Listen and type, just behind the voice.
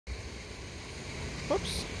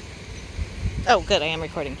Whoops. Oh, good, I am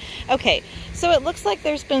recording. Okay, so it looks like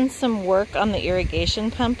there's been some work on the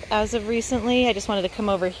irrigation pump as of recently. I just wanted to come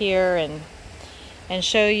over here and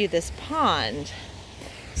show you this pond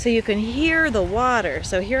so you can hear the water.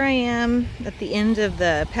 So here I am at the end of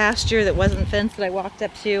the pasture that wasn't fenced that I walked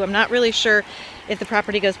up to. I'm not really sure if the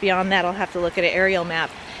property goes beyond that. I'll have to look at an aerial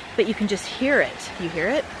map, but you can just hear it. You hear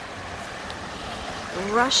it?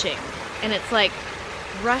 Rushing. And it's like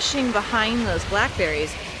rushing behind those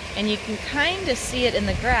blackberries. And you can kind of see it in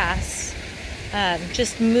the grass,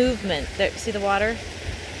 just movement. There, see the water?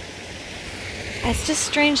 It's just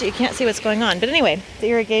strange that you can't see what's going on. But anyway, the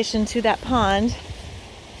irrigation to that pond.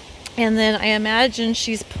 And then I imagine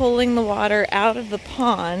she's pulling the water out of the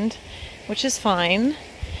pond, which is fine.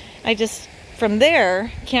 I just, from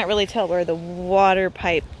there, can't really tell where the water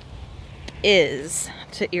pipe is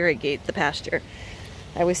to irrigate the pasture.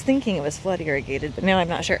 I was thinking it was flood irrigated, but now I'm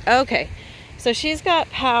not sure. Okay. So she's got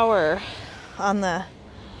power on the,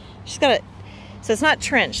 she's got it, so it's not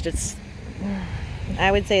trenched, it's,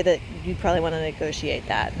 I would say that you probably want to negotiate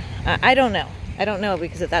that. I don't know. I don't know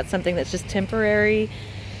because if that's something that's just temporary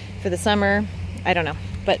for the summer, I don't know.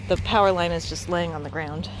 But the power line is just laying on the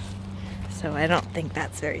ground. So I don't think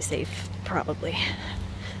that's very safe, probably.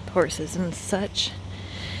 Horses and such.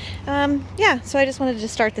 Yeah, so I just wanted to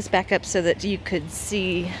start this back up so that you could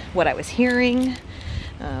see what I was hearing.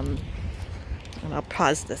 And I'll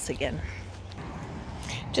pause this again.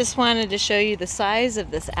 Just wanted to show you the size of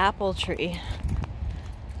this apple tree.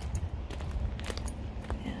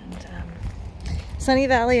 And Sunny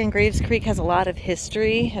Valley and Graves Creek has a lot of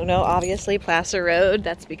history. You know, obviously Placer Road,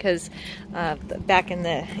 that's because back in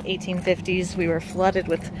the 1850s we were flooded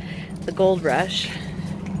with the gold rush.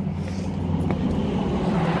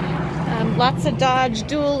 Lots of Dodge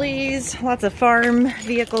dualies, lots of farm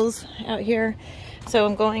vehicles out here. So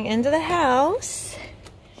I'm going into the house.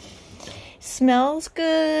 Smells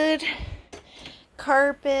good.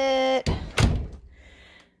 Carpet.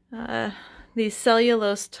 These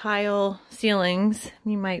cellulose tile ceilings.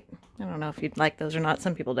 You might, I don't know if you'd like those or not.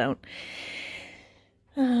 Some people don't.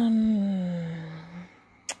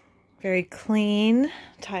 Very clean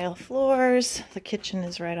tile floors. The kitchen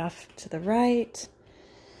is right off to the right.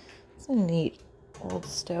 It's a neat old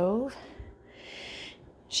stove.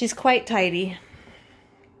 She's quite tidy.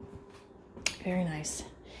 Very nice.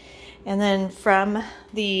 And then from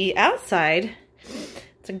the outside,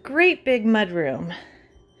 it's a great big mudroom.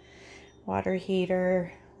 Water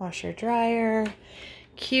heater, washer dryer,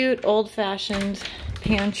 cute old-fashioned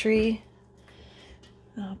pantry.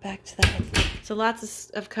 Oh, back to that. So lots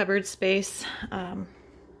of cupboard space.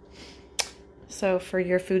 So for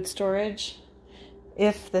your food storage,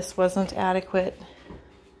 if this wasn't adequate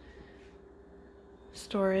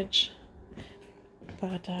storage.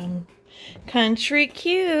 But country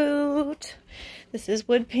cute. This is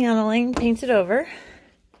wood paneling painted over.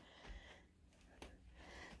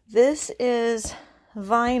 This is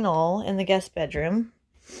vinyl in the guest bedroom.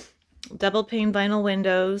 Double pane vinyl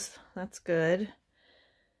windows. That's good.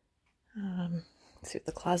 Let's see what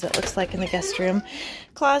the closet looks like in the guest room.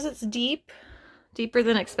 Closet's deep. Deeper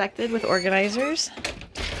than expected with organizers.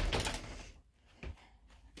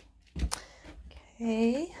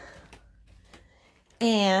 Okay.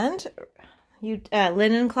 And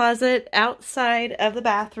linen closet outside of the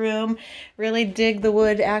bathroom. Really dig the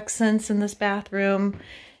wood accents in this bathroom.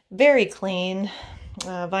 Very clean.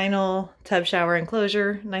 Vinyl tub shower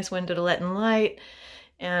enclosure. Nice window to let in light.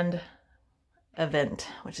 And a vent,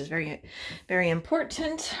 which is very, very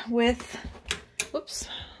important with, whoops,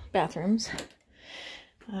 bathrooms.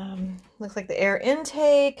 Looks like the air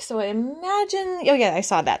intake. So I imagine, oh yeah, I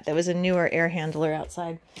saw that. There was a newer air handler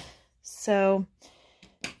outside. So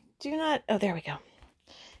do not, oh, there we go.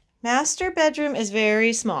 Master bedroom is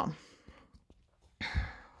very small.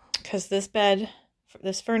 Because this bed,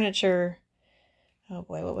 this furniture, oh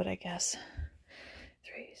boy, what would I guess?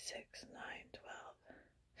 3, 6, 9,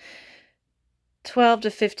 12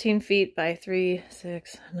 to 15 feet by 3,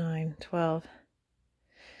 6, 9, 12.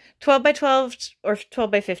 12 by 12 or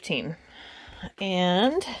 12 by 15.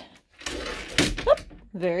 And oh,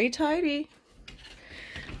 very tidy.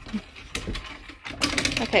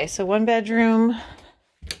 Okay, so 1 bedroom,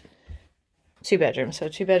 2 bedrooms. So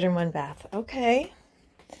 2 bedroom, 1 bath. Okay.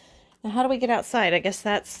 Now how do we get outside? I guess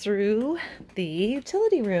that's through the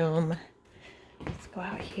utility room. Let's go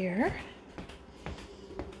out here.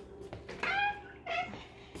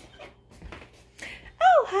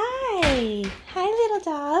 Oh, hi. Hi, little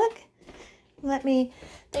dog.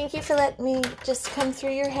 Thank you for letting me just come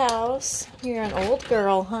through your house. You're an old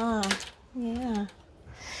girl, huh? Yeah.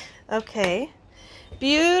 Okay.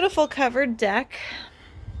 Beautiful covered deck.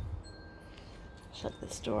 Shut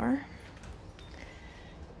this door.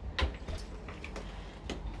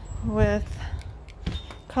 With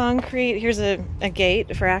concrete, here's a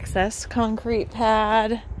gate for access, concrete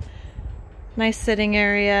pad, nice sitting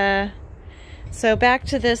area. So back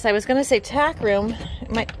to this, I was gonna say tack room.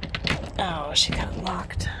 It might, oh, she got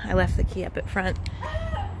locked. I left the key up at front.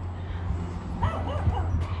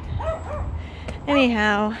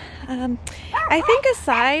 Anyhow, I think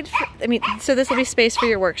aside, so this will be space for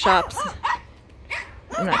your workshops.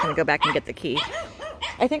 I'm not gonna go back and get the key.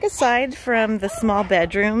 I think aside from the small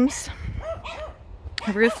bedrooms,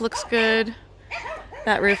 the roof looks good.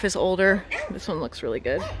 That roof is older. This one looks really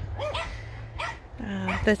good.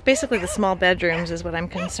 That's basically the small bedrooms is what I'm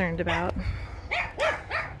concerned about.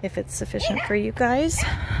 If it's sufficient for you guys.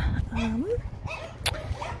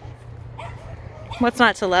 What's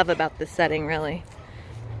not to love about this setting, really?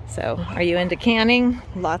 So, are you into canning?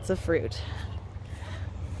 Lots of fruit.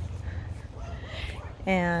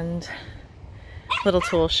 And little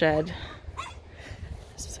tool shed.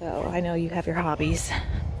 So I know you have your hobbies.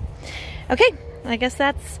 Okay, I guess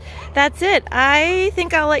that's it. I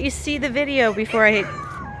think I'll let you see the video before I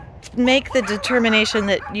make the determination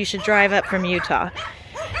that you should drive up from Utah.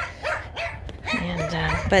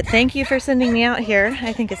 And but thank you for sending me out here.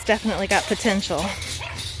 I think it's definitely got potential.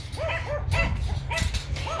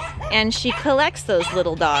 And she collects those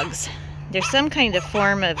little dogs. They're some kind of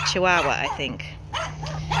form of Chihuahua, I think.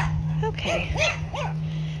 Okay.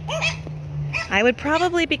 I would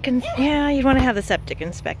probably be yeah, you'd want to have the septic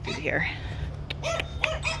inspected here.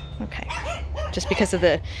 Okay. Just because of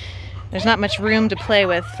there's not much room to play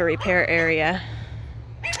with for repair area.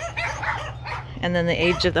 And then the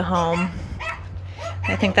age of the home.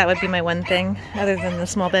 I think that would be my one thing, other than the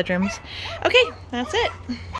small bedrooms. Okay, that's it.